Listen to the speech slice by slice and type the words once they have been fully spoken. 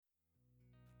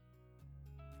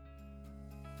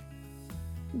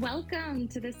Welcome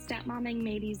to the Stepmomming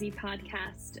Made Easy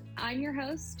podcast. I'm your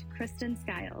host, Kristen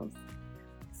Skiles.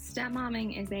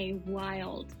 Stepmomming is a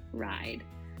wild ride,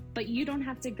 but you don't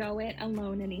have to go it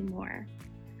alone anymore.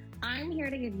 I'm here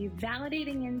to give you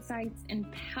validating insights and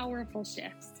powerful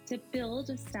shifts to build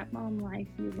a stepmom life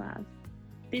you love.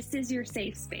 This is your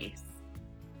safe space.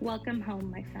 Welcome home,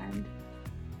 my friend.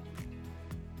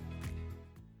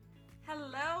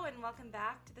 Hello and welcome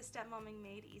back to the Stepmomming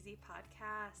Made Easy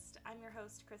podcast. I'm your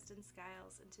host, Kristen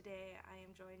Skiles, and today I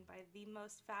am joined by the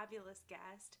most fabulous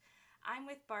guest. I'm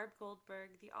with Barb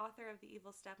Goldberg, the author of The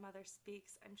Evil Stepmother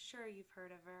Speaks. I'm sure you've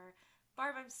heard of her.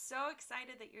 Barb, I'm so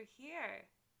excited that you're here.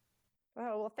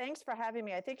 Oh, well, thanks for having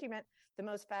me. I think you meant the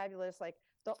most fabulous, like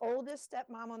the oldest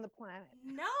stepmom on the planet.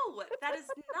 No, that is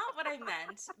not what I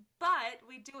meant, but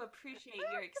we do appreciate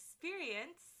your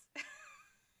experience.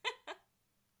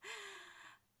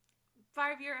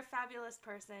 Barb, you're a fabulous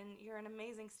person. You're an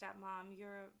amazing stepmom.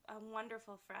 You're a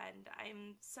wonderful friend.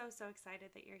 I'm so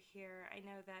excited that you're here. I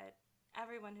know that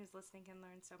everyone who's listening can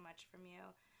learn so much from you.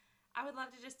 I would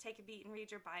love to just take a beat and read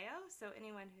your bio so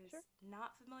anyone who's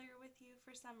not familiar with you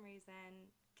for some reason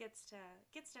gets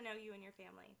to know you and your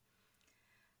family.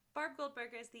 Barb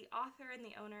Goldberg is the author and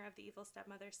the owner of the Evil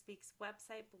Stepmother Speaks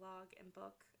website, blog, and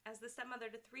book. As the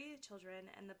stepmother to 3 children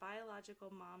and the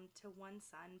biological mom to 1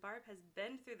 son, Barb has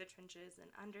been through the trenches and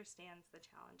understands the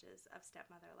challenges of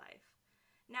stepmother life.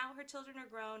 Now her children are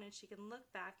grown and she can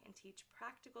look back and teach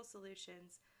practical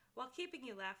solutions while keeping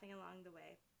you laughing along the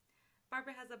way.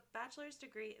 Barbara has a bachelor's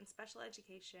degree in special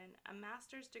education, a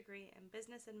master's degree in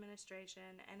business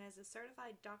administration, and is a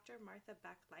certified Dr. Martha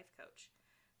Beck life coach.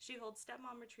 She holds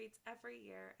stepmom retreats every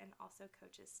year and also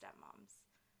coaches stepmoms.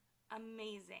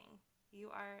 Amazing. You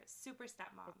are super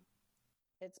stepmom.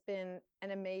 It's been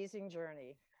an amazing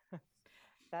journey,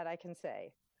 that I can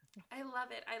say. I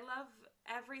love it. I love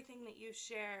everything that you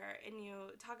share, and you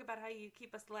talk about how you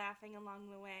keep us laughing along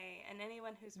the way, and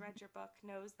anyone who's read your book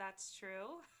knows that's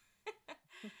true.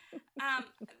 I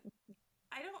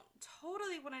don't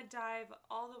totally want to dive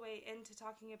all the way into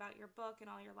talking about your book and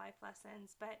all your life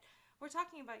lessons, but we're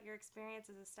talking about your experience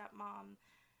as a stepmom.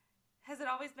 Has it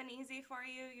always been easy for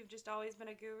you? You've just always been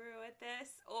a guru at this?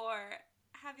 Or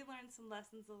have you learned some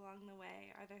lessons along the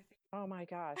way? Are there things? Oh my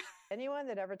gosh. Anyone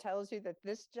that ever tells you that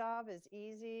this job is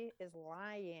easy is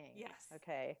lying. Yes.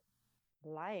 Okay.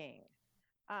 Lying.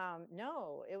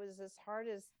 No, it was as hard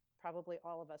as probably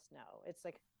all of us know. It's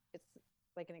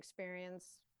like an experience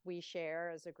we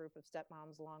share as a group of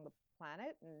stepmoms along the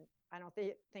planet. And I don't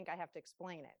think I have to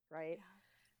explain it, right?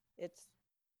 Yeah. It's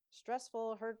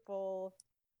stressful, hurtful,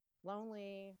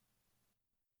 lonely,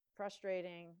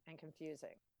 frustrating, and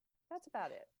confusing. That's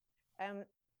about it. And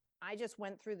I just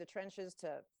went through the trenches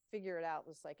to figure it out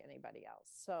just like anybody else.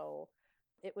 So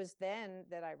it was then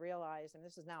that I realized, and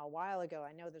this is now a while ago,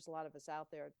 I know there's a lot of us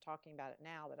out there talking about it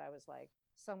now, that I was like,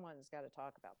 someone's got to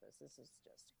talk about this. This is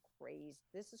just crazy.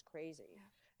 This is crazy. Yeah.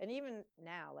 And even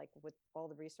now, like with all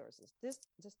the resources, this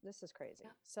is crazy. Yeah.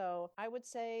 So I would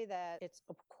say that it's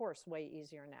of course way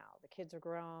easier now. The kids are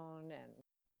grown and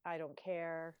I don't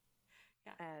care.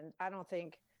 Yeah. And I don't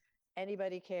think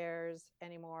anybody cares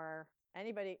anymore.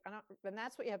 And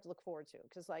that's what you have to look forward to,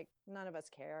 because like none of us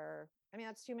care. I mean,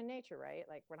 that's human nature, right?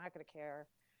 Like we're not going to care.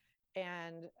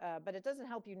 And but it doesn't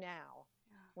help you now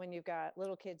when you've got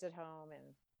little kids at home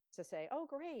and to say, oh,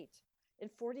 great. In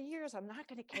 40 years, I'm not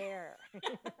going to care.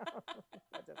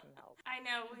 That doesn't help. I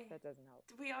know. That doesn't help.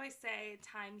 We always say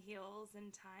time heals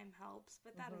and time helps,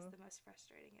 but that is the most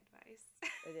frustrating advice.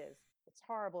 It is. It's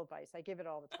horrible advice. I give it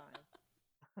all the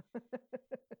time.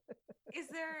 Is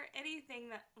there anything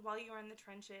that while you were in the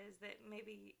trenches that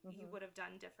maybe you would have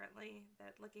done differently,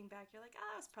 that looking back, you're like,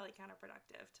 it's probably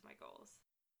counterproductive to my goals?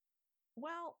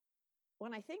 Well,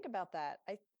 when I think about that,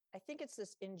 I think it's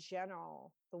this in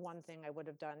general, the one thing I would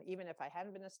have done, even if I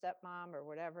hadn't been a stepmom or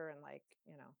whatever, and like,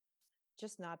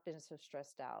 just not been so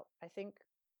stressed out. I think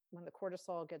when the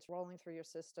cortisol gets rolling through your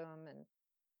system and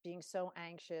being so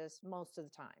anxious most of the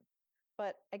time.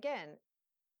 But again,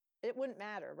 it wouldn't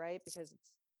matter, right? Because it's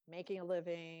making a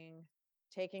living,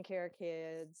 taking care of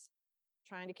kids,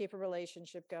 trying to keep a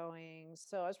relationship going.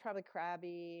 So I was probably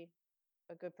crabby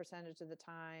a good percentage of the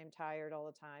time, tired all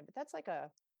the time. But that's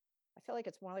I feel like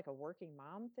it's more like a working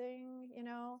mom thing,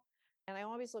 And I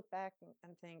always look back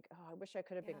and think, oh, I wish I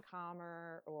could have been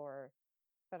calmer,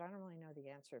 but I don't really know the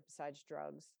answer besides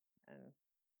drugs and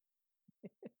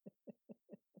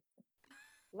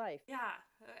life. Yeah.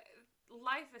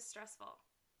 Life is stressful.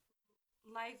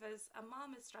 Life as a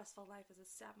mom is stressful. Life as a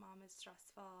stepmom is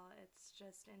stressful. It's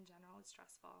just in general, it's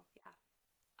stressful. Yeah.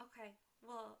 Okay.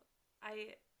 Well,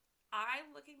 I I,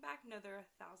 looking back, know there are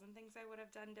 1,000 things I would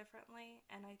have done differently,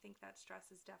 and I think that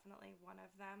stress is definitely one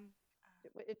of them.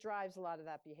 It drives a lot of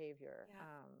that behavior.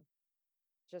 Yeah.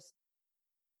 Just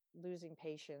losing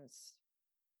patience,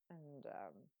 and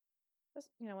just,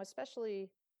 especially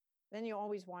then you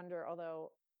always wonder,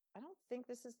 although I don't think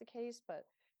this is the case, but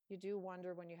you do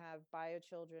wonder when you have bio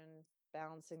children,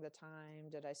 balancing the time.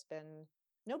 Did I spend,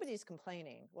 nobody's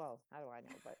complaining. Well, how do I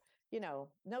know? But,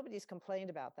 nobody's complained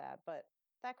about that. But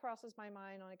that crosses my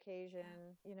mind on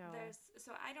occasion,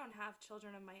 So I don't have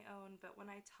children of my own, but when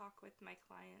I talk with my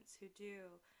clients who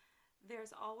do,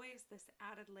 there's always this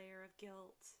added layer of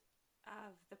guilt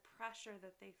of the pressure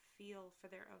that they feel for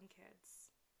their own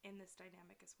kids in this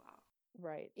dynamic as well.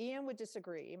 Right. Ian would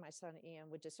disagree. My son Ian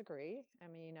would disagree. I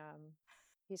mean,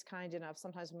 he's kind enough.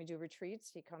 Sometimes when we do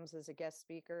retreats, he comes as a guest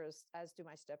speaker, as do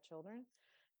my stepchildren.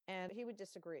 And he would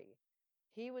disagree.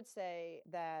 He would say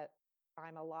that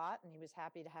I'm a lot and he was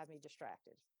happy to have me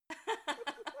distracted.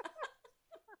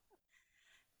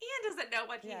 Ian doesn't know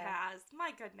what he has.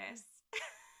 My goodness.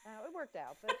 It worked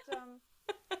out. But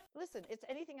listen, it's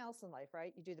anything else in life,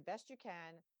 right? You do the best you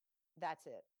can. That's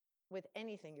it. With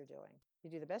anything you're doing, you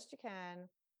do the best you can.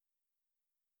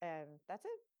 And that's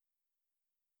it.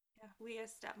 Yeah. We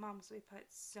as stepmoms, we put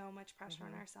so much pressure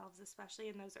on ourselves, especially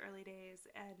in those early days.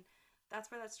 And that's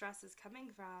where that stress is coming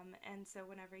from. And so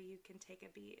whenever you can take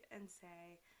a beat and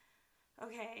say,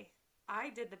 okay, I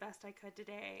did the best I could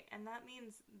today. And that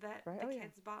means that the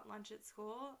kids bought lunch at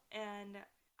school, and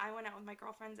I went out with my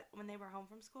girlfriends when they were home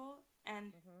from school,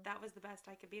 and that was the best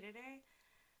I could be today.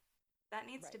 That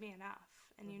needs to be enough.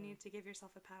 And you need to give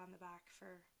yourself a pat on the back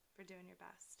for doing your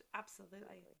best.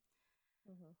 Absolutely. Exactly.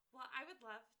 Well, I would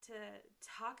love to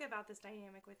talk about this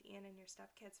dynamic with Ian and your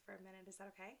stepkids for a minute. Is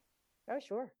that okay? Oh,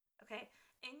 sure. Okay.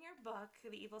 In your book,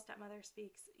 The Evil Stepmother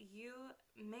Speaks, you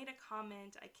made a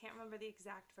comment, I can't remember the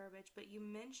exact verbiage, but you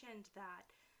mentioned that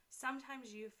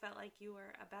sometimes you felt like you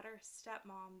were a better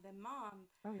stepmom than mom.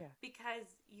 Oh, yeah.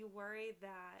 Because you worried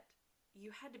that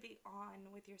you had to be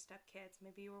on with your stepkids.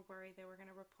 Maybe you were worried they were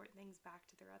going to report things back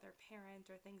to their other parent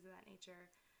or things of that nature.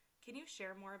 Can you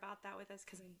share more about that with us?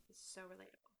 Because it's so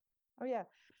relatable. Oh, yeah.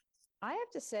 I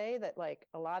have to say that, like,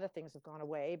 a lot of things have gone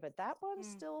away, but that one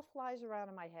still flies around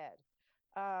in my head.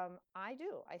 I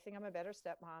do. I think I'm a better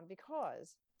stepmom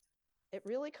because it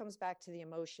really comes back to the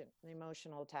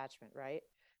emotional attachment, right?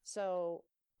 So,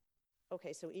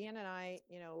 okay, so Ian and I,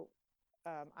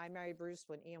 I married Bruce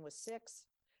when Ian was 6.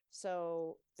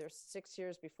 So there's 6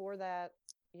 years before that,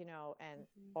 and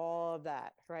all of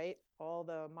that, right? All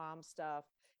the mom stuff.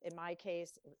 In my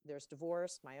case, there's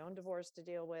divorce, my own divorce to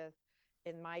deal with.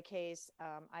 In my case,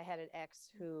 I had an ex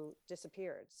who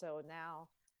disappeared. So now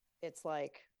it's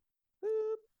like,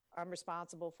 boop, I'm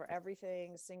responsible for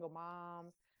everything, single mom.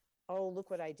 Oh, look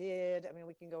what I did. I mean,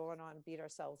 we can go on and beat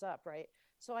ourselves up, right?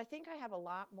 So I think I have a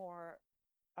lot more,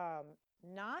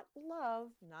 not love,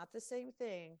 not the same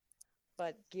thing,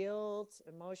 but guilt,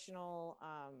 emotional,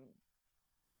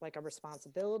 like a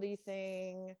responsibility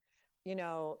thing.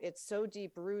 It's so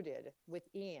deep rooted with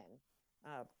Ian.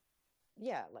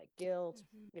 Like guilt,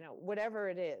 whatever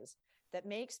it is that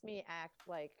makes me act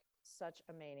like such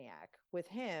a maniac. With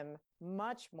him,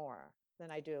 much more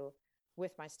than I do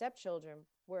with my stepchildren,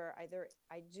 where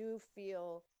I do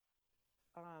feel,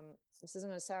 this isn't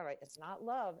going to sound right. It's not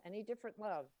love, any different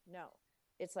love. No,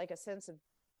 it's like a sense of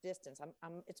distance.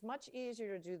 It's much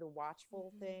easier to do the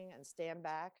watchful thing and stand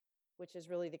back, which is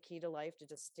really the key to life, to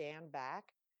just stand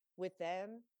back with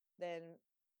them than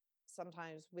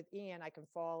sometimes with Ian. I can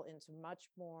fall into much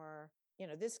more,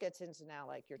 this gets into now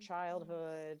like your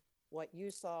childhood, what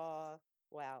you saw,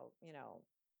 well,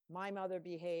 my mother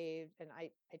behaved, and I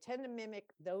tend to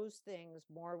mimic those things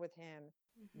more with him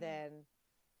than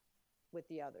with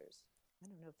the others. I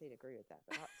don't know if they'd agree with that,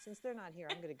 but since they're not here,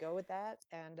 I'm going to go with that.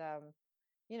 And,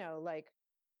 like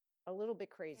a little bit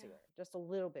crazier, just a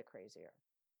little bit crazier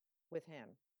with him.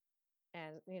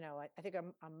 And, I think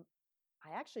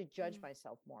I actually judge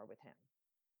myself more with him.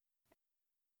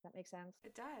 That makes sense?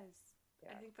 It does.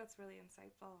 Yeah. I think that's really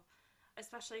insightful,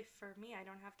 especially for me. I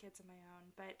don't have kids of my own,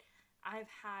 but I've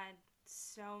had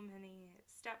so many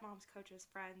stepmoms, coaches,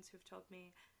 friends who've told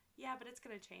me, yeah, but it's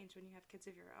going to change when you have kids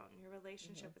of your own. Your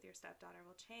relationship with your stepdaughter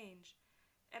will change.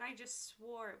 And I just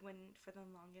swore for the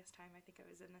longest time, I think I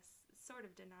was in this sort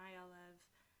of denial of,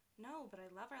 no, but I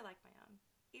love her like my own,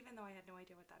 even though I had no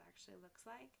idea what that actually looks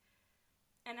like.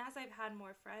 And as I've had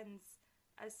more friends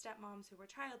as stepmoms who were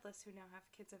childless who now have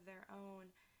kids of their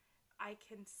own, I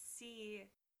can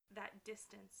see that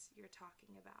distance you're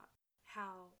talking about,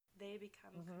 how they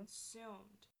become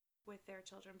consumed with their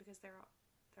children because they're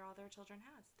father all their children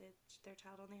has. Their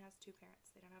child only has two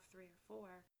parents. They don't have three or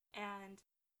four. And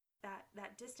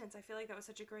that distance, I feel like that was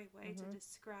such a great way to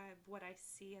describe what I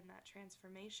see in that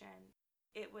transformation.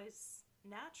 It was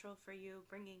natural for you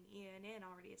bringing Ian in,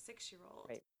 already a 6-year-old,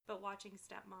 Right. but watching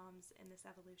stepmoms in this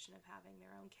evolution of having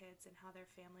their own kids and how their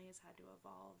family has had to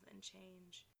evolve and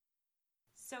change.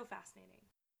 So fascinating.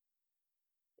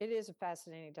 It is a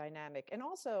fascinating dynamic. And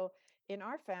also in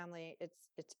our family,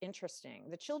 it's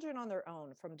interesting. The children on their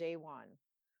own from day one,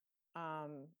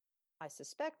 I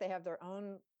suspect they have their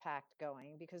own pact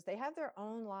going because they have their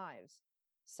own lives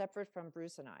separate from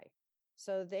Bruce and I.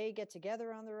 So they get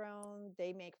together on their own.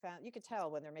 They make you could tell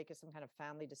when they're making some kind of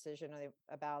family decision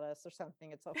about us or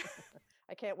something. It's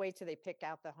I can't wait till they pick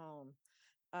out the home,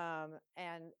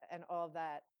 and all of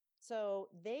that. So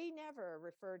they never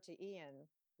referred to Ian,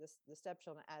 the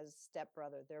stepchildren, as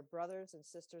stepbrother. They're brothers and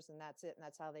sisters, and that's it. And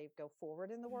that's how they go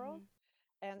forward in the world.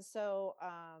 And so,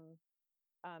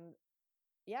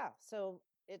 yeah, so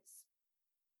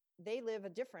they live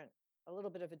a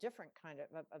little bit of a different kind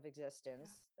of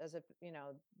existence, as if,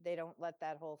 they don't let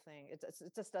that whole thing, it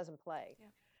just doesn't play. Yeah.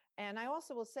 And I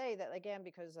also will say that again,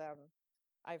 because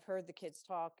I've heard the kids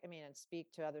talk, and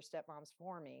speak to other stepmoms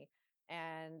for me,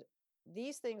 and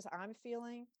these things I'm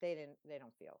feeling, they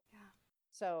don't feel. Yeah.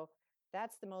 So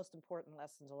that's the most important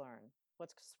lesson to learn.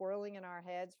 What's swirling in our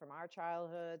heads from our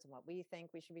childhoods and what we think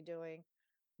we should be doing,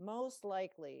 most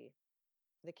likely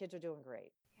the kids are doing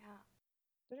great. Yeah.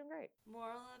 They're doing great.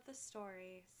 Moral of the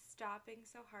story, stop being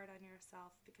so hard on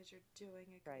yourself because you're doing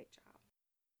a great job.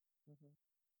 Mm-hmm.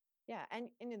 Yeah. And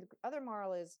the other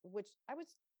moral is, which I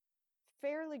was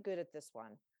fairly good at this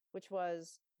one, which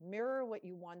was mirror what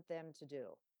you want them to do.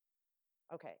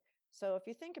 Okay. So if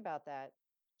you think about that,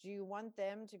 do you want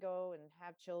them to go and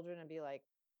have children and be like,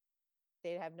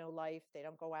 they have no life, they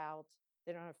don't go out,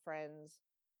 they don't have friends,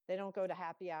 they don't go to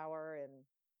happy hour and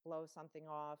blow something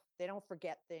off, they don't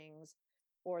forget things,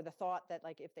 or the thought that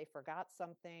like if they forgot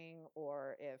something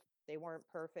or if they weren't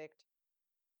perfect,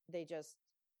 they just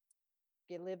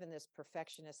live in this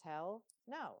perfectionist hell?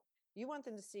 No, you want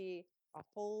them to see a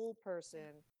whole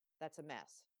person that's a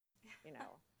mess,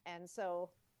 and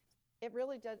so it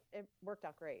really did. It worked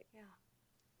out great. Yeah,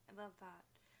 I love that.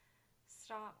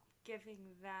 Stop giving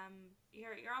them.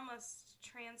 You're almost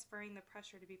transferring the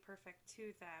pressure to be perfect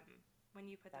to them when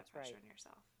you put that pressure on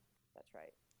yourself. That's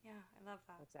right. Yeah, I love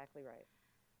that. Exactly right.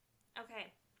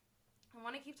 Okay, I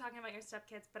want to keep talking about your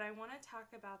stepkids, but I want to talk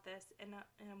about this in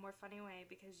a more funny way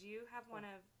because you have one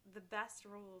of the best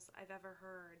rules I've ever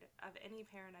heard of any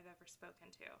parent I've ever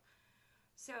spoken to.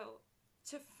 So,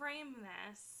 to frame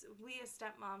this, we as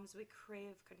stepmoms, we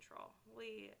crave control.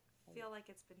 We feel like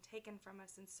it's been taken from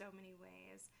us in so many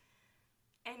ways.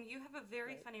 And you have a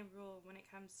very funny rule when it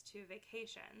comes to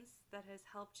vacations that has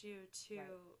helped you to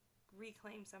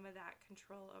reclaim some of that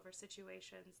control over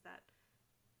situations that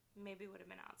maybe would have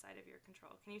been outside of your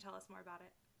control. Can you tell us more about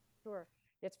it? Sure.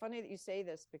 It's funny that you say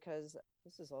this because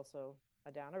this is also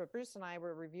a downer, but Bruce and I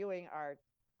were reviewing our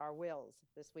wills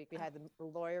this week. We had the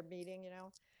lawyer meeting,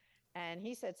 and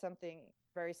he said something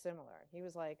very similar. He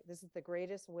was like, this is the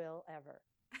greatest will ever.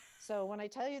 So when I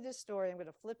tell you this story, I'm going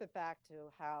to flip it back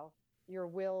to how your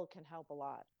will can help a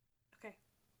lot. Okay.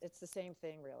 It's the same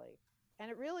thing, really. And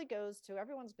it really goes to,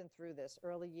 everyone's been through this,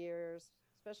 early years,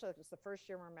 especially if it's the first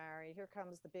year we're married. Here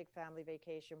comes the big family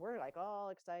vacation. We're like all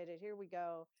excited. Here we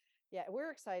go. Yeah,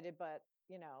 we're excited, but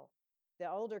the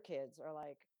older kids are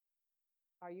like,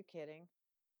 are you kidding?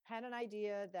 Had an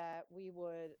idea that we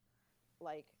would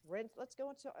like let's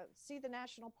go into see the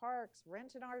national parks,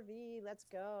 rent an RV, let's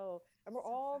go. And we're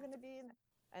all going to be in.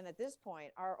 And at this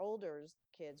point, our older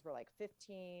kids were like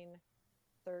 15,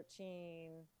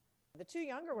 13. The two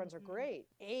younger ones are great,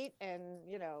 8 and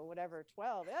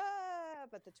 12.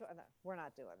 But we're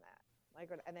not doing that. Like,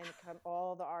 and then come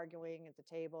all the arguing at the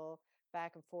table,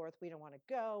 back and forth. We don't want to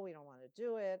go. We don't want to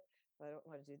do it. I don't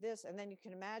want to do this. And then you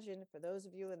can imagine, for those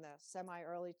of you in the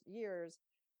semi-early years,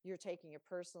 you're taking it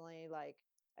personally,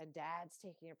 and dad's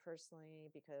taking it personally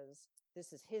because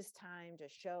this is his time to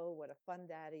show what a fun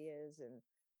daddy is and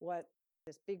what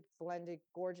this big blended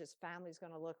gorgeous family is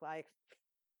going to look like.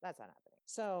 That's not happening.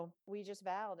 So we just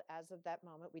vowed, as of that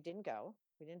moment, we didn't go,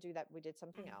 we didn't do that, we did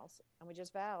something else, and we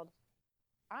just vowed,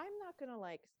 I'm not going to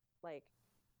like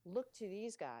look to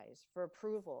these guys for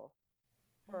approval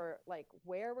for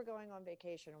where we're going on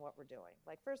vacation and what we're doing.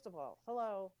 First of all,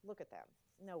 hello, look at them.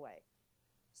 No way.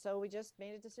 So we just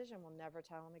made a decision. We'll never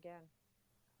tell them again.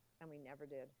 And we never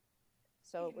did.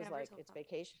 So it was like, it's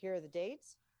vacation. Here are the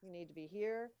dates. You need to be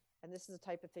here. And this is the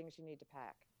type of things you need to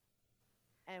pack.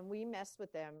 And we messed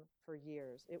with them for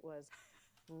years. It was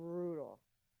brutal.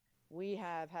 We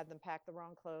have had them pack the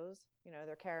wrong clothes.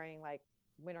 They're carrying like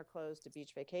winter clothes to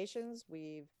beach vacations.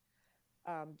 We've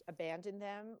abandoned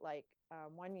them. Like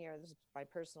one year, this is my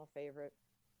personal favorite.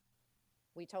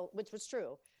 Which was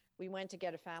true. We went to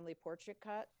get a family portrait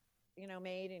cut,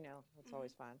 made. It's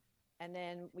always fun. And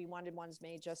then we wanted ones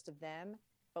made just of them,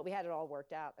 but we had it all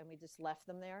worked out, and we just left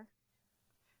them there,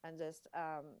 and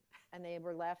and they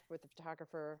were left with the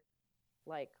photographer,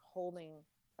 like holding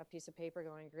a piece of paper,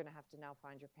 going, "You're going to have to now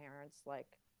find your parents," like,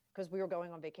 because we were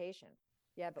going on vacation.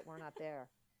 Yeah, but we're not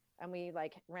there. And we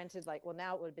like rented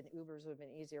now it would have been Ubers would have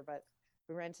been easier, but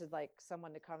we rented like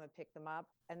someone to come and pick them up,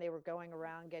 and they were going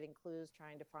around getting clues,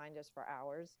 trying to find us for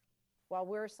hours while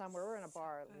we're in a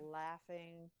bar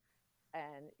laughing.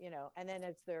 And and then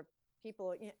it's their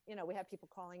people, we have people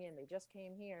calling in, they just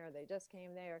came here, they just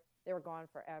came there, they were gone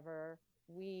forever.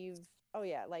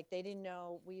 Like they didn't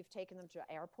know, we've taken them to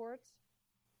airports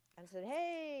and said,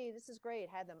 "Hey, this is great,"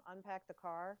 had them unpack the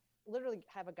car, literally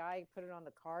have a guy put it on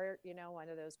the car, one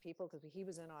of those people, because he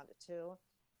was in on it too,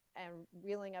 and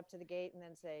reeling up to the gate, and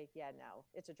then say, "Yeah, no,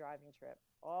 it's a driving trip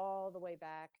all the way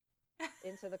back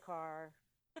into the car."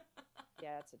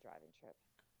 Yeah, it's a driving trip.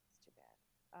 It's too bad.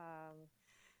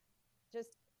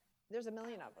 Just there's a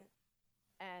million of them.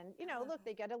 And look,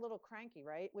 they get a little cranky,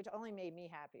 right? Which only made me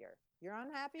happier. You're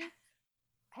unhappy?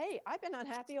 Hey, I've been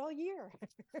unhappy all year.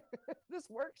 This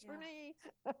works for me.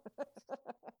 Yeah.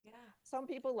 Some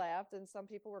people laughed and some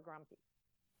people were grumpy.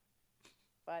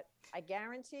 But I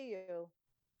guarantee you,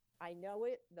 I know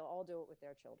it, they'll all do it with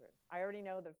their children. I already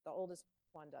know that the oldest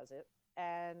one does it,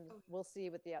 and we'll see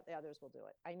what the others will do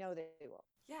it. I know they will.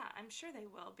 Yeah, I'm sure they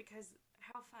will, because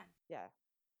how fun. Yeah,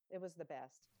 it was the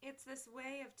best. It's this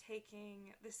way of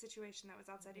taking the situation that was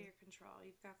outside of your control.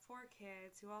 You've got 4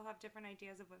 kids who all have different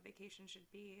ideas of what vacation should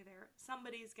be.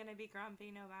 Somebody's going to be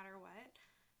grumpy no matter what.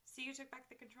 So you took back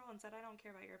the control and said, "I don't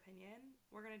care about your opinion.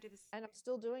 We're going to do this." And I'm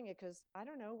still doing it because I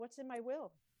don't know what's in my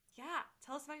will. Yeah,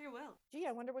 tell us about your will. Gee,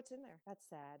 I wonder what's in there. That's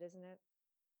sad, isn't it?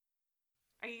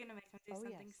 Are you going to make them do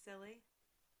something silly?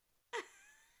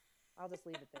 I'll just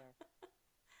leave it there.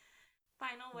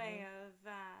 Final way of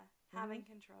having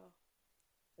control.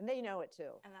 And they know it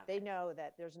too. They know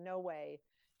that there's no way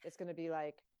it's going to be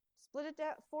like, split it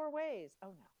down 4 ways.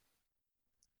 Oh, no.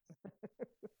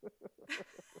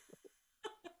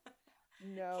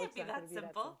 No, can't be that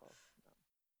simple. No.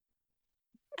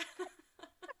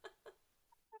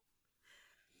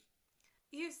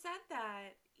 You said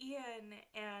that Ian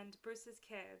and Bruce's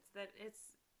kids, that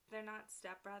they're not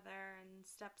stepbrother and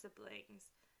step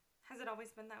siblings. Has it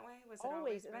always been that way? Was it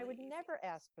always? And I would never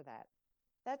ask for that.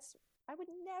 I would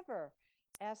never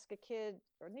ask a kid,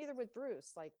 or neither would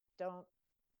Bruce. Like,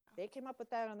 they came up with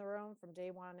that on their own from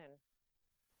day one, and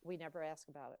we never ask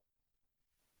about it.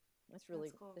 That's cool.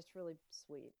 It's really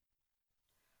sweet.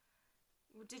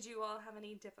 Did you all have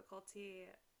any difficulty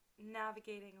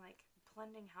navigating, like,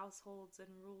 blending households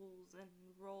and rules and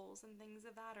roles and things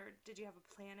of that? Or did you have a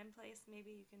plan in place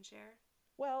maybe you can share?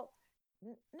 Well,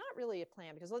 not really a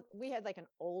plan, because we had like an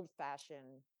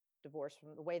old-fashioned divorce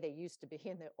from the way they used to be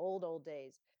in the old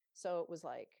days. So it was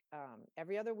like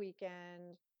every other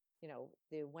weekend,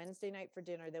 the Wednesday night for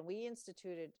dinner. Then we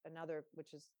instituted another,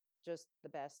 which is just the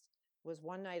best, was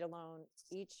one night alone.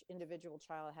 Each individual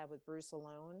child had with Bruce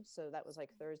alone. So that was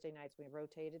like Thursday nights. We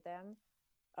rotated them.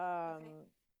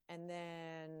 And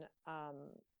then,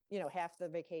 half the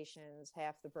vacations,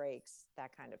 half the breaks,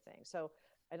 that kind of thing. So,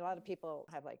 and a lot of people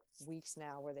have like weeks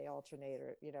now where they alternate,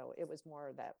 or, it was more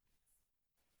of that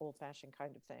old fashioned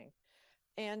kind of thing.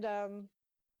 And,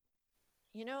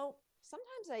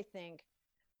 sometimes I think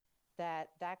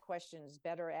that question is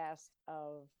better asked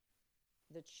of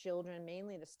the children,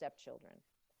 mainly the stepchildren,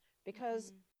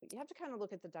 because you have to kind of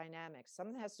look at the dynamics.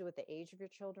 Some has to do with the age of your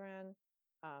children,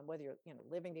 whether you're,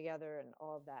 living together and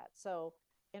all of that. So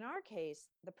in our case,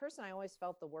 the person I always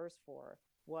felt the worst for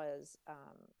was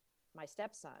my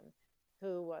stepson,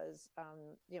 who was,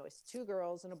 it's 2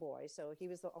 girls and a boy. So he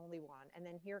was the only one. And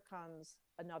then here comes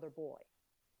another boy.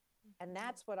 And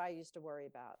that's what I used to worry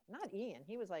about. Not Ian.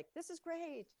 He was like, "This is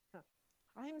great.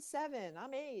 I'm 7.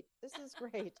 I'm 8. This is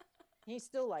great." He's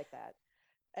still like that.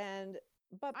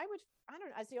 But I don't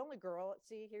know, as the only girl,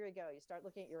 see, here you go. You start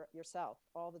looking at yourself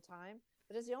all the time.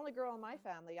 But as the only girl in my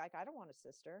family, I don't want a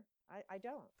sister. I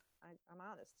don't. I'm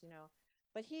honest,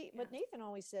 But what Nathan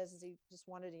always says is he just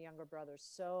wanted a younger brother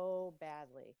so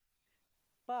badly.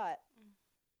 But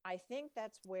I think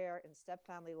that's where in step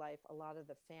family life, a lot of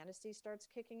the fantasy starts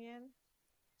kicking in.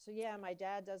 So yeah, my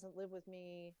dad doesn't live with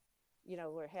me,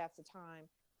 where half the time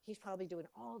he's probably doing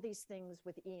all these things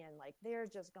with Ian. Like they're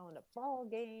just going to ball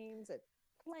games and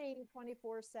playing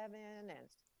 24/7 and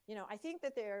I think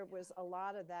that there was a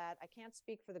lot of that. I can't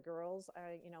speak for the girls,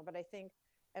 but I think,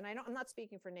 and I'm not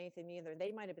speaking for Nathan either.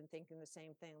 They might have been thinking the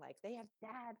same thing. Like they have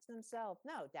dads themselves.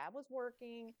 No, dad was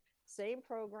working, same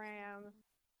program.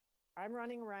 I'm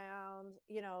running around,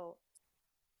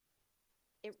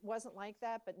 it wasn't like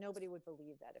that, but nobody would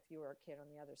believe that if you were a kid on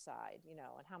the other side, and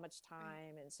how much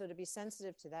time. And so to be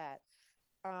sensitive to that,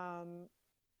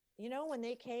 when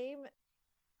they came,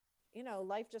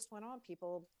 life just went on.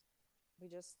 We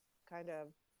just kind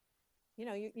of,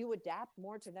 you adapt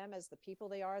more to them as the people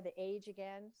they are, the age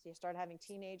again. So you start having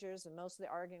teenagers, and most of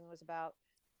the arguing was about,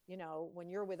 when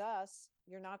you're with us,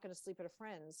 you're not going to sleep at a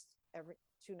friend's every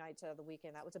 2 nights out of the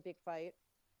weekend. That was a big fight.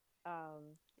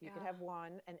 You could have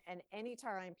one, and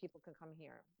anytime people can come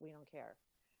here, we don't care.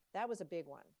 That was a big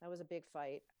one. That was a big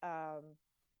fight.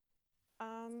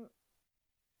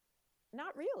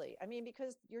 Not really. I mean,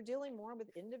 because you're dealing more with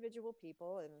individual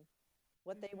people and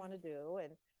what they want to do.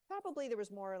 And probably there was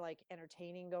more like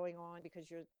entertaining going on because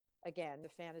again, the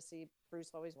fantasy,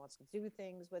 Bruce always wants to do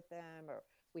things with them, or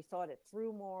we thought it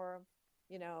through more,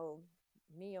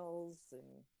 meals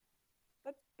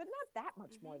but not that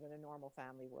much more than a normal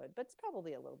family would, but it's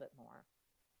probably a little bit more.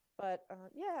 But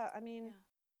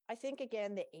I think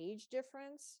again, the age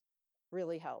difference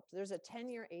really helped. There's a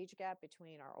 10-year age gap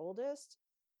between our oldest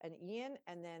and Ian,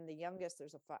 and then the youngest,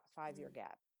 there's a 5-year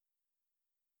gap.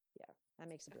 Yeah, that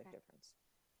makes a big difference.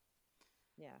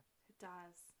 Yeah, it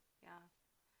does. Yeah,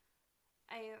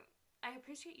 I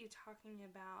appreciate you talking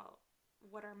about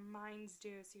what our minds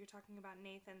do. So you're talking about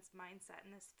Nathan's mindset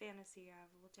and this fantasy of,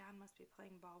 well, dad must be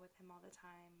playing ball with him all the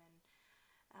time, and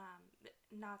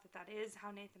not that is how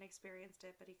Nathan experienced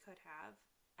it, but he could have.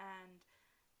 And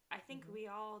I think we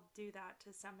all do that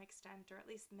to some extent, or at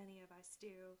least many of us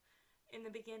do. In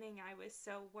the beginning, I was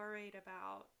so worried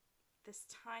about this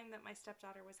time that my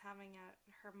stepdaughter was having at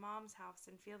her mom's house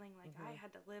and feeling like I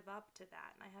had to live up to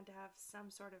that, and I had to have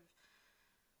some sort of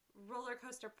roller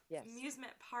coaster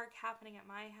amusement park happening at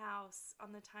my house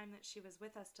on the time that she was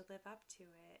with us to live up to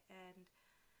it.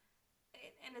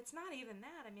 And it's not even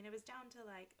that. I mean, it was down to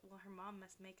like, well, her mom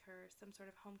must make her some sort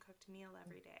of home cooked meal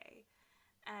every day,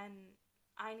 and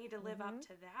I need to live up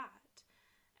to that.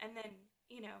 And then,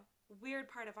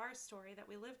 weird part of our story that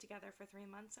we lived together for 3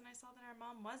 months, and I saw that our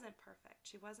mom wasn't perfect.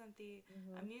 She wasn't the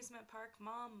amusement park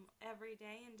mom every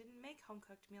day, and didn't make home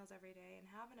cooked meals every day and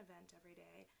have an event every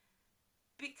day.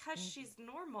 Because she's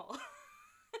normal.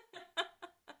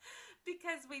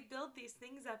 Because we build these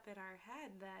things up in our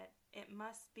head that it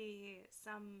must be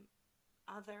some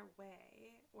other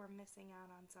way, we're missing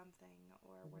out on something,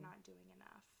 or we're not doing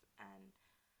enough. And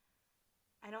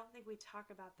I don't think we talk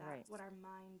about that, what our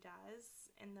mind does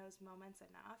in those moments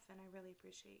enough. And I really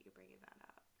appreciate you bringing that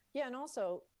up. Yeah. And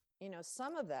also,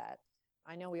 some of that,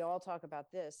 I know we all talk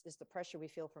about this, is the pressure we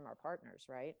feel from our partners,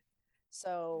 right?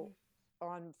 So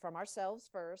from ourselves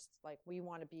first, like we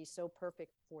want to be so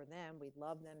perfect for them. We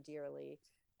love them dearly.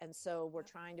 And so we're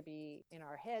trying to be in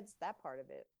our heads, that part of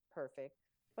it, perfect.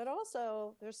 But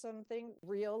also there's something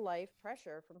real life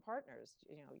pressure from partners.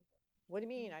 What do you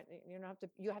mean?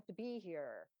 You have to be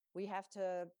here. We have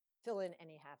to fill in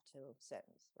any have to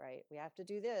sentence, right? We have to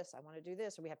do this. I want to do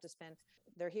this. Or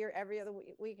they're here every other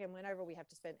week, and whenever we have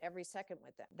to spend every second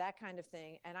with them, that kind of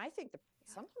thing. And I think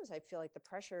sometimes I feel like the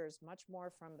pressure is much more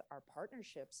from our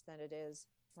partnerships than it is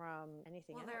from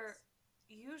anything else. They're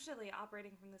usually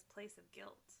operating from this place of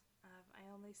guilt. I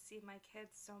only see my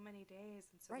kids so many days,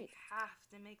 and so we have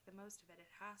to make the most of it.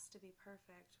 It has to be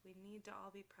perfect. We need to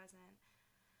all be present.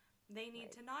 They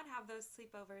need to not have those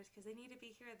sleepovers because they need to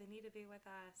be here. They need to be with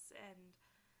us. And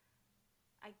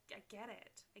I get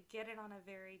it. I get it on a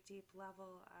very deep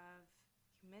level of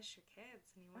you miss your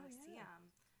kids and you want to see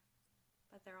them.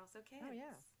 But they're also kids. Oh,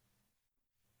 yeah.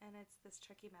 And it's this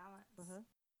tricky balance.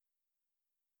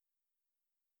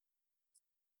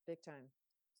 Big time.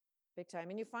 Big time.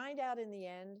 And you find out in the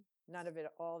end, none of it,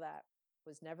 all that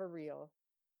was never real.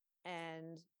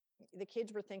 And the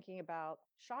kids were thinking about,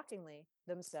 shockingly,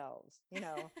 themselves, and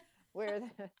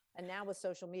now with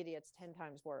social media, it's 10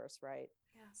 times worse, right?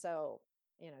 Yeah. So,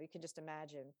 you can just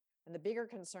imagine. And the bigger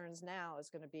concerns now is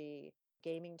going to be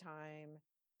gaming time,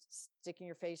 sticking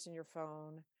your face in your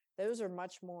phone. Those are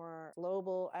much more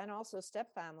global, and also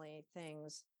step family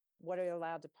things. What are you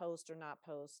allowed to post or not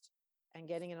post, and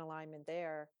getting an alignment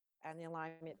there, and the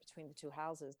alignment between the two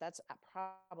houses. That's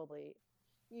probably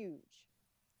huge.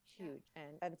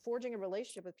 And forging a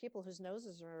relationship with people whose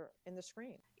noses are in the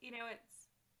screen.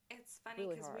 It's funny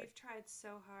because we've tried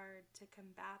so hard to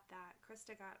combat that.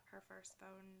 Krista got her first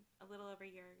phone a little over a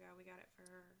year ago. We got it for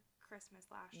Christmas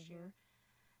last year.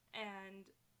 And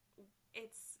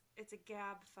it's it's a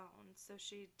gab phone, so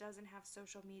she doesn't have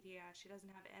social media, she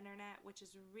doesn't have internet, which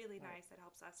is really Right. nice. It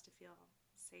helps us to feel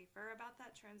safer about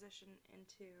that transition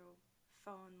into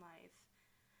phone life.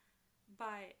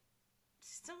 But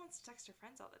she still wants to text her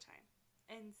friends all the time.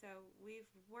 And so we've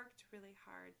worked really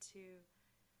hard to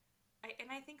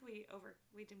and I think we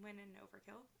did win an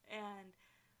overkill, and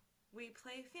we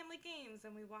play family games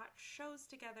and we watch shows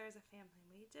together as a family.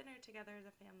 We eat dinner together as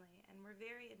a family, and we're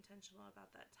very intentional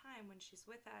about that time when she's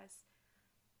with us.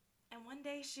 And one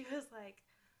day she was like,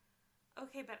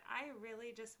 "Okay, but I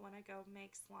really just want to go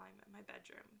make slime in my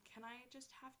bedroom. Can I just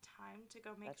have time to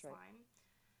go make That's right. slime?"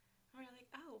 And we're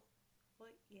like, "Oh, well,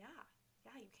 yeah,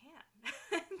 yeah, you can."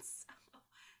 And so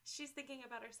she's thinking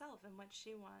about herself and what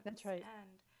she That's wants, right.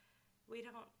 and we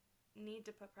don't need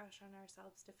to put pressure on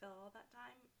ourselves to fill all that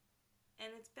time.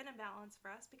 And it's been a balance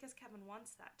for us because Kevin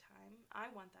wants that time. I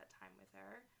want that time with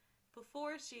her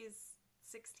before she's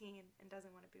 16 and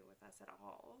doesn't want to be with us at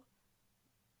all.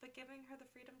 But giving her the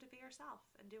freedom to be herself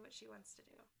and do what she wants to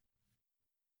do.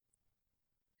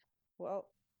 Well,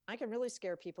 I can really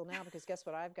scare people now because guess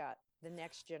what? I've got the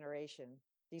next generation.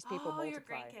 These people Oh, your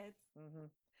multiply. grandkids. Mm-hmm.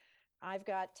 I've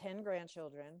got 10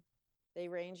 grandchildren. They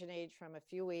range in age from a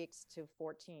few weeks to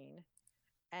 14.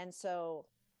 And so,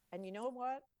 and you know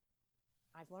what?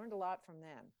 I've learned a lot from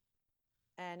them.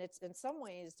 And it's in some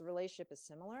ways the relationship is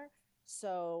similar.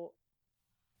 So,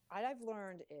 what I've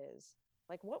learned is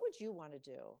like, what would you want to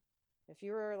do if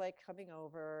you were like coming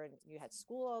over and you had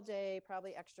school all day,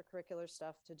 probably extracurricular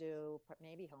stuff to do,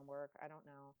 maybe homework, I don't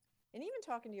know. And even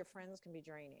talking to your friends can be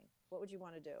draining. What would you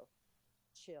want to do?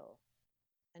 Chill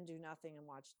and do nothing and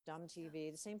watch dumb TV,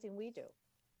 the same thing we do.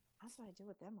 That's what I do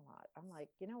with them a lot. I'm like,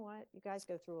 you know what? You guys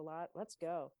go through a lot. Let's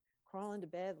go. Crawl into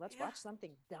bed. Let's Yeah. watch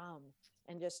something dumb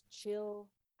and just chill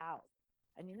out.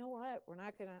 And you know what? We're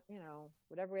not going to,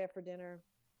 whatever we have for dinner,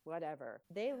 whatever.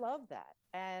 They love that.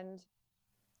 And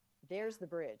there's the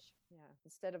bridge. Yeah.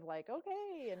 Instead of like,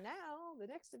 okay, and now the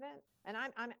next event. And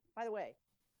I'm, by the way,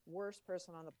 worst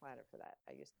person on the planet for that.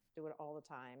 I used to do it all the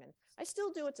time. And I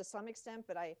still do it to some extent,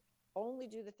 but I only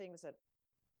do the things that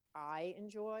I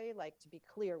enjoy, like to be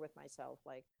clear with myself,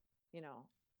 like,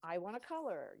 I want to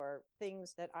color or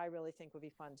things that I really think would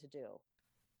be fun to do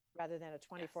rather than a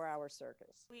 24-hour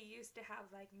circus. We used to have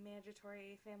like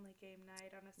mandatory family game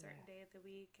night on a certain day of the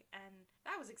week, and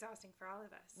that was exhausting for all of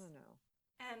us. Oh, no.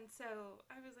 And so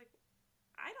I was like,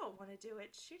 I don't want to do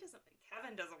it.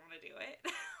 Kevin doesn't want to do it.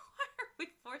 Why are we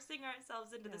forcing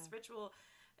ourselves into this ritual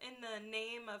in the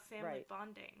name of family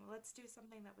bonding? Let's do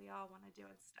something that we all want to do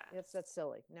instead. That's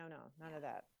silly. No, none of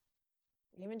that.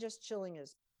 Even just chilling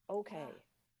is okay.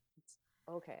 It's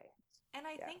okay. And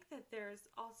I think that there's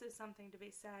also something to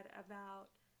be said about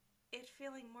it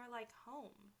feeling more like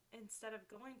home. Instead of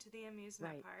going to the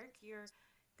amusement park, you're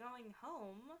going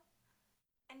home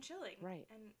and chilling. Right.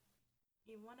 And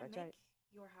you want to make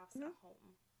your house a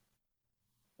home.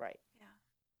 Right. Yeah.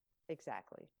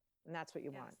 Exactly. And that's what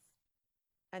you want.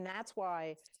 And that's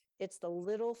why it's the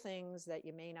little things that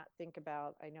you may not think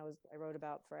about. I know I wrote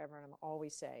about forever, and I'm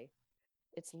always say,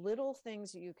 it's little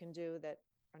things that you can do that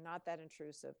are not that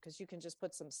intrusive, because you can just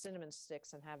put some cinnamon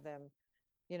sticks and have them,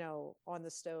 on the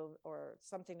stove, or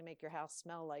something to make your house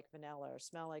smell like vanilla or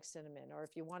smell like cinnamon, or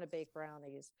if you want to bake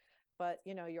brownies. But,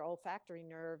 your olfactory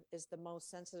nerve is the most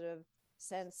sensitive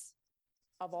sense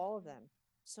of all of them.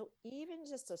 So even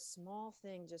just a small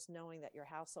thing, just knowing that your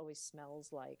house always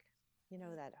smells like,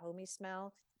 that homey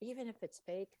smell, even if it's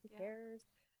fake, who cares?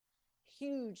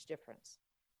 Huge difference.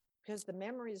 Because the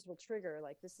memories will trigger,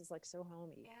 like, this is like so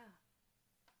homey. Yeah.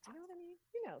 You know what I mean?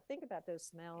 Think about those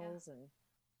smells and,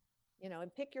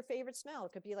 and pick your favorite smell.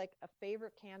 It could be like a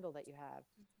favorite candle that you have.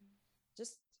 Mm-hmm.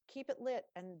 Just keep it lit,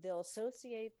 and they'll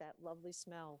associate that lovely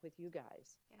smell with you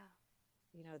guys. Yeah.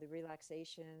 The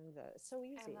relaxation, it's so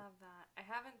easy. I love that. I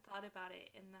haven't thought about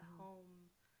it in the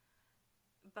home,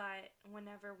 but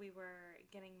whenever we were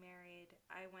getting married,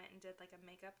 I went and did like a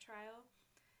makeup trial,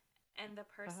 and the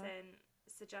person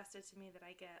suggested to me that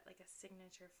I get like a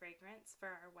signature fragrance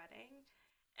for our wedding,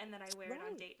 and that I wear it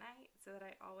on date night, so that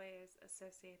I always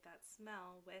associate that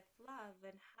smell with love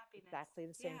and happiness. Exactly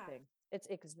the same thing.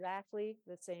 It's exactly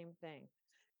the same thing.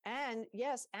 And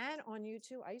yes, and on you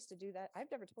too. I used to do that.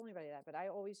 I've never told anybody that, but I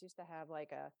always used to have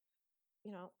like a,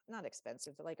 not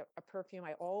expensive, but like a perfume.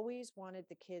 I always wanted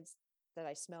the kids that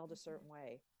I smelled a certain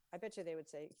way. I bet you they would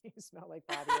say, you smell like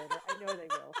body odor. I know they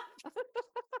will.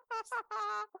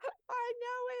 I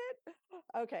know it.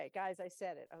 Okay, guys, I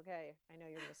said it. Okay, I know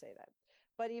you're going to say that.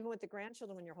 But even with the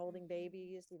grandchildren, when you're holding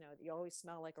babies, you always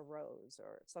smell like a rose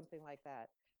or something like that.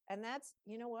 And that's,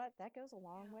 you know what? That goes a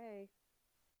long way.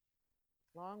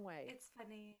 Long way. It's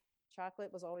funny.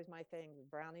 Chocolate was always my thing.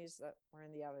 Brownies that were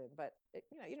in the oven, but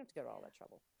you know, you don't have to go to all that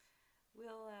trouble.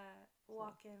 We'll So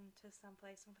walk into some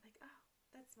place and we'll be like, oh,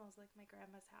 that smells like my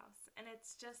grandma's house. And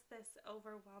it's just this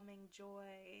overwhelming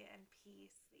joy and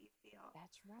peace that you feel.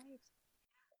 that's right.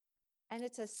 And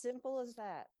it's as simple as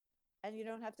that. And you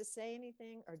don't have to say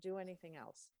anything or do anything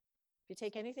else. If you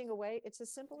take anything away, it's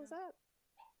as simple as Yeah, that.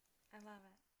 I love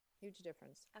it. Huge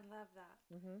difference. I love that.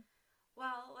 Mm-hmm.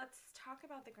 Well, let's talk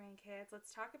about the grandkids. Let's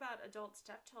talk about adult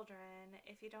stepchildren,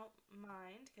 if you don't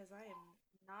mind, because I am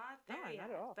not No, there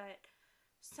not at yet. all. But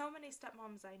so many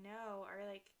stepmoms I know are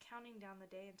like counting down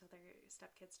the day until their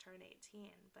stepkids turn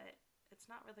 18, but it's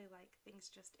not really like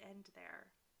things just end there.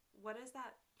 What does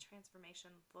that transformation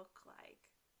look like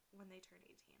when they turn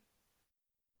 18?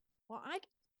 Well,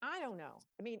 I don't know.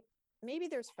 I mean, maybe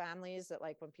there's families that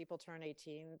like when people turn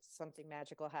 18, something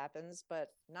magical happens,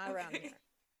 but not around Okay. here.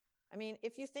 I mean,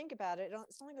 if you think about it,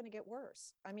 it's only going to get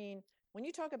worse. I mean, when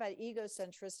you talk about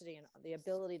egocentricity and the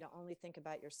ability to only think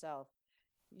about yourself,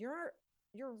 you're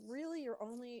really your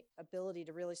only ability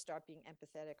to really start being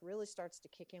empathetic really starts to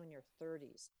kick in your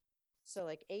 30s. So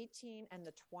like 18 and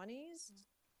the 20s,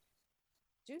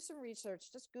 do some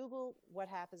research, just Google what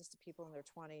happens to people in their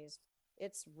 20s.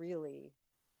 It's really,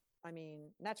 I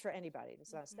mean, that's for anybody.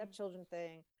 It's not a Mm-hmm. stepchildren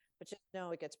thing, but just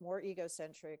know it gets more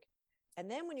egocentric. And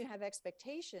then when you have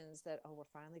expectations that, oh, we're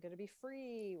finally going to be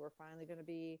free, we're finally going to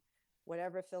be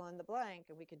whatever, fill in the blank,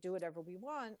 and we can do whatever we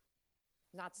want,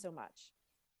 not so much.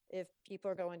 If people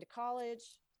are going to college,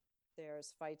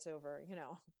 there's fights over, you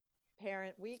know,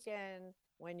 parent weekend,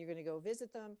 when you're going to go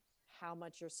visit them, how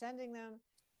much you're sending them.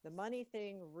 The money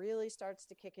thing really starts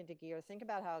to kick into gear. Think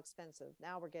about how expensive.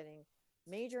 Now we're getting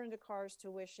major into cars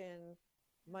tuition,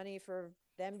 money for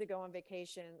them to go on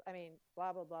vacation. I mean,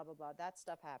 blah, blah, blah, blah, blah. That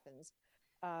stuff happens.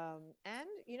 And,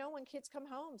 you know, when kids come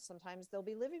home, sometimes they'll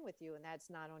be living with you and that's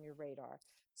not on your radar.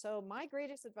 So my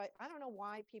greatest advice, I don't know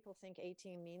why people think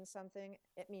 18 means something.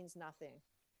 It means nothing.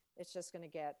 It's just going to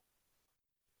get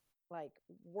like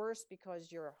worse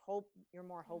because you're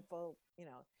more hopeful, you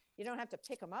know, you don't have to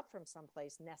pick them up from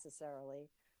someplace necessarily,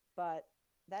 but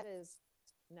that is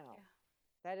no, Yeah.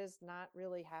 that is not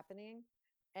really happening.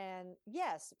 And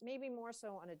yes, maybe more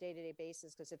so on a day-to-day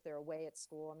basis, because if they're away at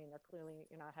school, I mean, they're clearly,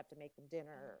 you not have to make them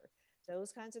dinner or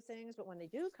those kinds of things. But when they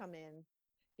do come in,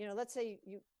 you know, let's say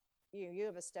you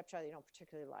have a stepchild you don't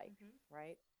particularly like, Mm-hmm.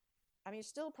 right? I mean, you're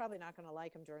still probably not going to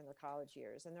like them during the college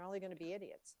years, and they're only going to be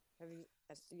idiots.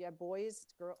 You have boys,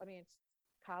 girl? I mean,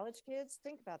 college kids.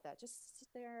 Think about that. Just sit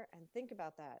there and think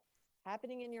about that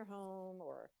happening in your home,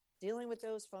 or dealing with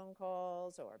those phone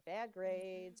calls, or bad Mm-hmm.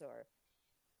 grades, or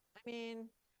I mean,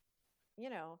 you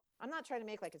know, I'm not trying to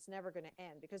make like it's never going to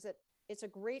end because it's a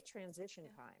great transition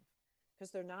Yeah. time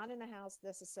because they're not in the house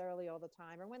necessarily all the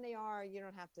time, or when they are, you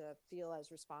don't have to feel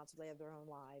as responsible. They have their own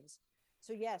lives.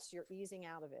 So yes, you're easing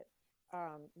out of it.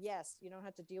 Yes, you don't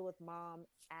have to deal with mom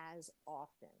as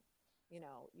often. You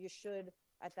know, you should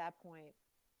at that point,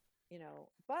 you know,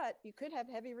 but you could have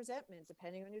heavy resentment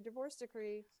depending on your divorce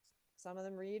decree. Some of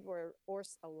them read where, or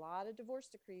a lot of divorce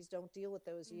decrees don't deal with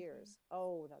those Mm-hmm. years.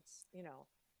 Oh, that's, you know,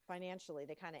 financially,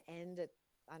 they kind of end at,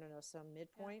 I don't know, some Yeah.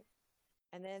 midpoint.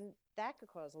 And then that could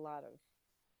cause a lot of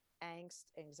angst,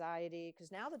 anxiety, because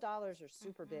now the dollars are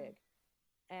super Mm-hmm. big.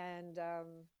 And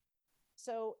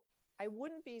so I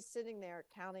wouldn't be sitting there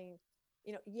counting,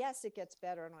 you know, yes, it gets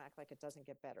better. I don't act like it doesn't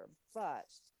get better, but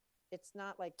it's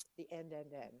not like the end.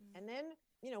 Mm-hmm. And then,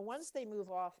 you know, once they move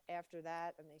off after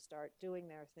that and they start doing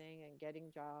their thing and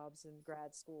getting jobs and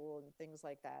grad school and things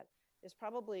like that, is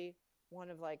probably one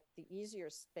of like the easier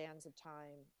spans of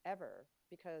time ever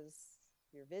because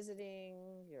you're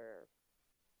visiting, you're,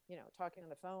 you know, talking on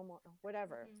the phone,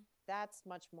 whatever. Mm-hmm. That's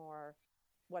much more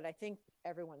what I think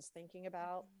everyone's thinking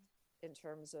about Mm-hmm. in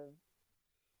terms of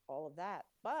all of that.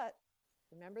 But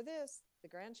remember this, the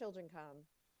grandchildren come,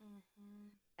 Mm-hmm.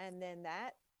 and then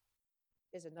that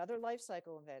is another life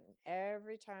cycle event.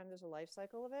 Every time there's a life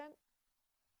cycle event,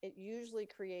 it usually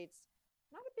creates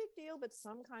not a big deal, but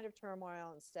some kind of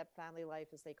turmoil in step family life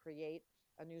as they create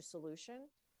a new solution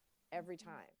every Mm-hmm.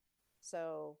 time.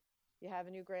 So you have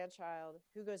a new grandchild.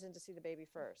 Who goes in to see the baby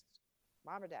first?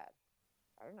 Mom or dad?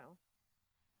 I don't know.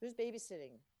 Who's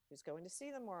babysitting? Who's going to see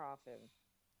them more often?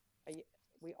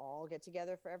 We all get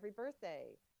together for every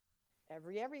birthday,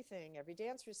 everything, every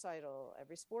dance recital,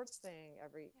 every sports thing,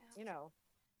 every, Yeah. you know,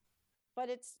 but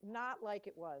it's not like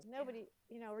it was. Yeah. Nobody,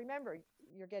 you know, remember,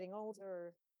 you're getting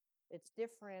older. It's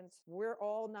different. We're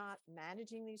all not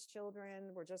managing these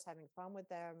children. We're just having fun with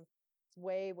them. It's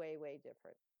way, way, way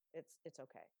different. It's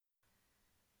okay.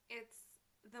 It's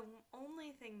the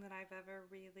only thing that I've ever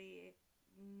really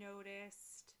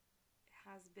noticed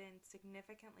has been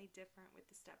significantly different with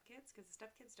the stepkids, because the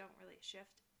stepkids don't really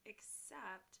shift,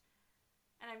 except,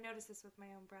 and I've noticed this with my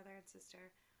own brother and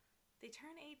sister, they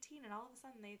turn 18 and all of a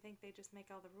sudden they think they just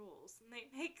make all the rules. And they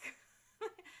make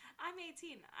I'm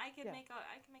 18. I can make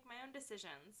my own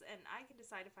decisions, and I can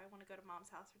decide if I want to go to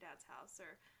mom's house or dad's house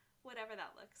or whatever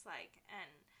that looks like. And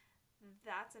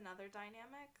that's another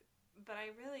dynamic, but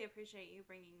I really appreciate you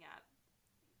bringing up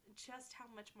just how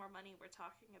much more money we're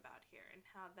talking about here and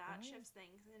how that shifts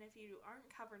things. And if you aren't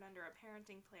covered under a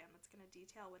parenting plan that's going to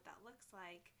detail what that looks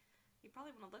like, you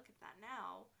probably want to look at that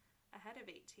now ahead of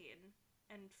 18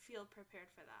 and feel prepared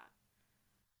for that.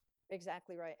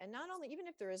 Exactly right. And not only, even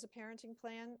if there is a parenting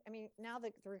plan, I mean, now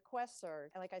the requests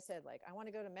are, like I said, like, I want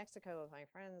to go to Mexico with my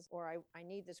friends, or I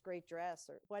need this great dress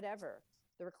or whatever.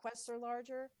 The requests are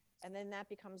larger. And then that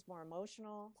becomes more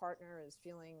emotional. Partner is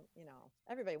feeling,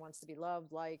 everybody wants to be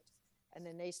loved, liked. And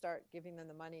then they start giving them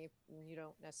the money. And you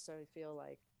don't necessarily feel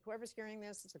like, whoever's hearing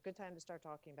this, it's a good time to start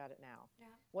talking about it now.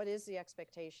 Yeah. What is the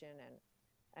expectation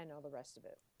and all the rest of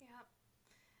it? Yeah.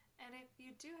 And if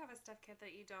you do have a stepkid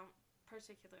that you don't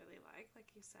particularly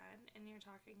like you said, and you're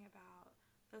talking about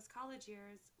those college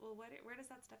years, well, where does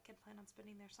that stepkid plan on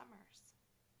spending their summers?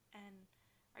 And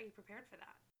are you prepared for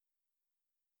that?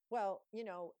 Well,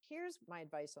 here's my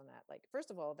advice on that. Like,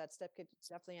 first of all, that stepkid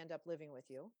definitely end up living with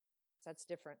you. That's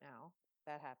different now.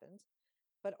 That happens.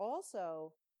 But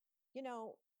also,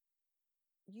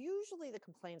 usually the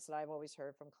complaints that I've always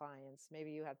heard from clients,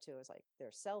 maybe you have too, is like,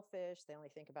 they're selfish. They only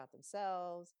think about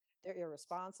themselves. They're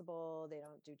irresponsible. They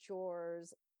don't do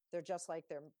chores. They're just like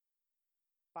their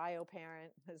bio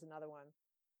parent is another one.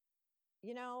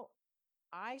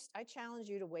 I challenge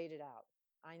you to wait it out.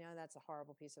 I know that's a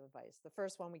horrible piece of advice. The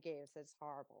first one we gave says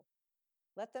horrible.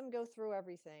 Let them go through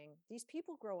everything. These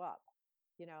people grow up,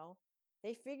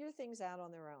 they figure things out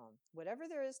on their own. Whatever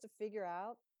there is to figure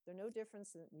out, they're no different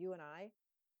than you and I.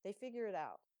 They figure it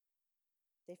out.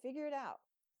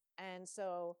 And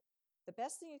so the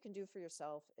best thing you can do for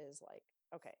yourself is like,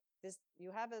 okay, you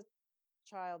have a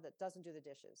child that doesn't do the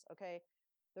dishes. Okay.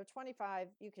 They're 25.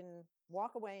 You can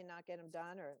walk away and not get them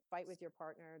done, or fight with your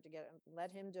partner to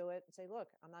let him do it and say, look,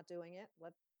 I'm not doing it.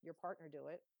 Let your partner do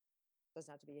it.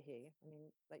 Doesn't have to be a he. I mean,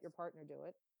 let your partner do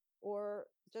it. Or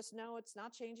just know it's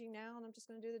not changing now and I'm just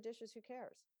going to do the dishes. Who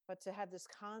cares? But to have this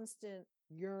constant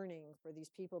yearning for these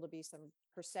people to be some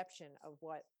perception of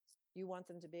what you want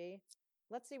them to be.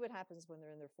 Let's see what happens when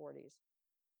they're in their 40s.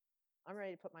 I'm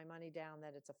ready to put my money down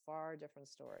that it's a far different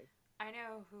story. I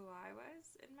know who I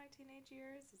was in my teenage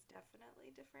years is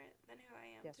definitely different than who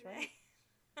I am today.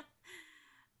 Right.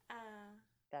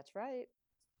 That's right.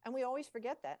 And we always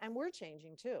forget that. And we're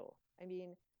changing too. I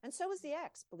mean, and so is the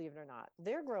ex, believe it or not.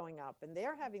 They're growing up and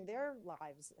they're having their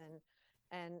lives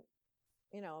and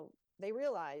they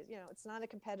realize, it's not a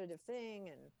competitive thing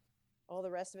and all the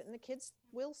rest of it. And the kids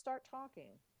will start talking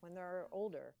when they're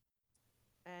older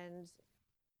and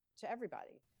to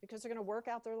everybody, because they're going to work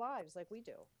out their lives like we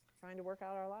do, trying to work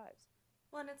out our lives.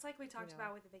 Well, and it's like we talked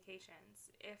about with the vacations.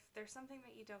 If there's something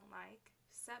that you don't like,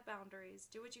 set boundaries,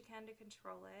 do what you can to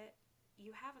control it.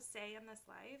 You have a say in this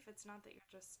life. It's not that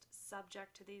you're just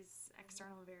subject to these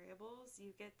external variables.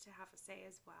 You get to have a say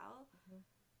as well. Mm-hmm.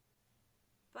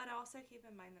 But also keep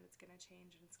in mind that it's going to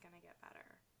change and it's going to get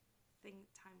better.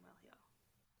 Time will heal.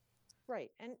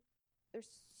 Right. And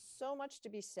there's so much to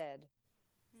be said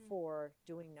for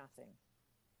doing nothing.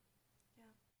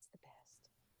 Yeah. It's the best.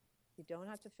 You don't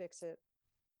have to fix it.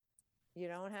 You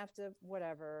don't have to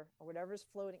whatever's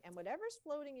floating. And whatever's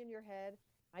floating in your head,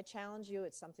 I challenge you,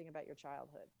 it's something about your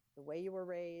childhood, the way you were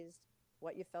raised,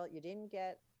 what you felt you didn't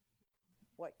get,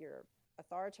 what your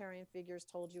authoritarian figures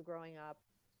told you growing up.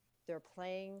 They're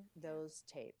playing those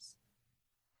tapes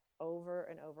over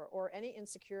and over, or any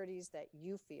insecurities that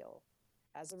you feel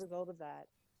as a result of that.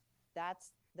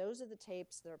 Those are the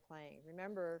tapes they're playing.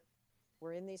 Remember,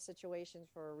 we're in these situations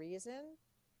for a reason,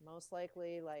 most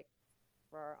likely like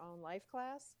for our own life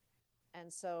class.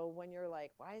 And so when you're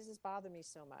like, why does this bother me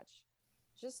so much?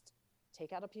 Just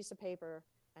take out a piece of paper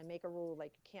and make a rule.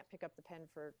 Like, you can't pick up the pen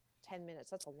for 10 minutes.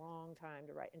 That's a long time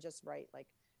to write, and just write like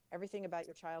everything about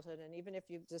your childhood. And even if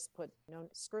you just put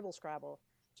scribble scrabble,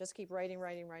 just keep writing.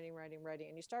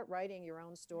 And you start writing your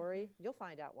own story, you'll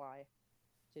find out why.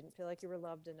 Didn't feel like you were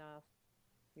loved enough.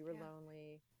 You were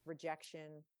lonely,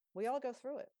 rejection. We all go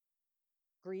through it.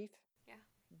 Grief. Yeah.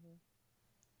 Mm-hmm.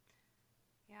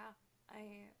 Yeah.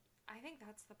 I think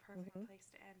that's the perfect place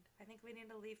to end. I think we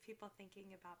need to leave people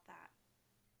thinking about that.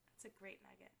 That's a great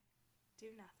nugget.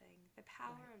 Do nothing. The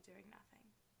power of doing nothing.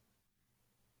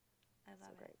 I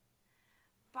love it. Great.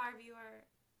 Barb, you are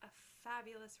a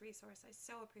fabulous resource. I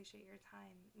so appreciate your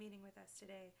time meeting with us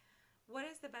today. what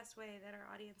is the best way that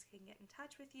our audience can get in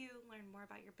touch with you, learn more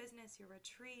about your business, your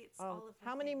retreats, Oh, all of the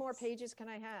how many more things? pages can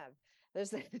I have?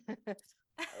 There's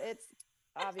it's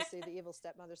obviously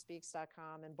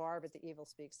theevilstepmotherspeaks.com and Barb at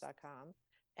theevilspeaks.com.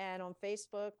 And on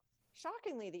Facebook,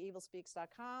 shockingly,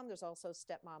 theevilspeaks.com. There's also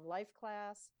Stepmom Life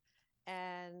Class.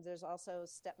 And there's also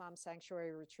Stepmom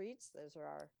Sanctuary Retreats. Those are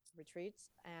our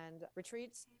retreats. And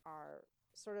retreats are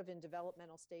sort of in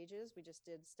developmental stages. We just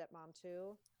did Stepmom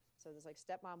 2. So there's like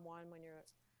Stepmom 1 when you're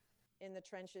in the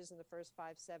trenches in the first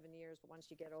 5-7 years. But once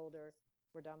you get older,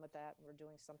 we're done with that and we're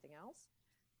doing something else.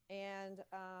 And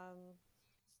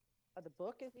the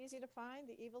book is easy to find.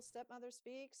 The Evil Stepmother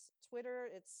Speaks. Twitter,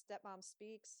 it's Stepmom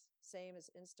Speaks. Same as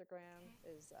Instagram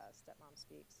is Stepmom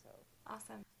Speaks. So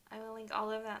awesome. I will link all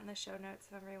of that in the show notes,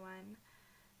 everyone.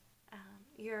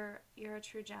 You're a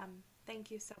true gem.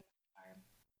 Thank you so much, Barb.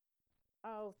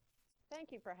 Oh,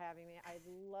 thank you for having me. I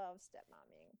love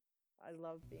stepmomming. I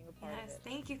love being a part of Yes, it.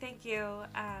 thank you.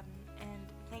 And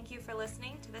thank you for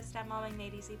listening to the Stepmomming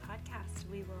Made Easy podcast.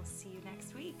 We will see you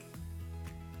next week.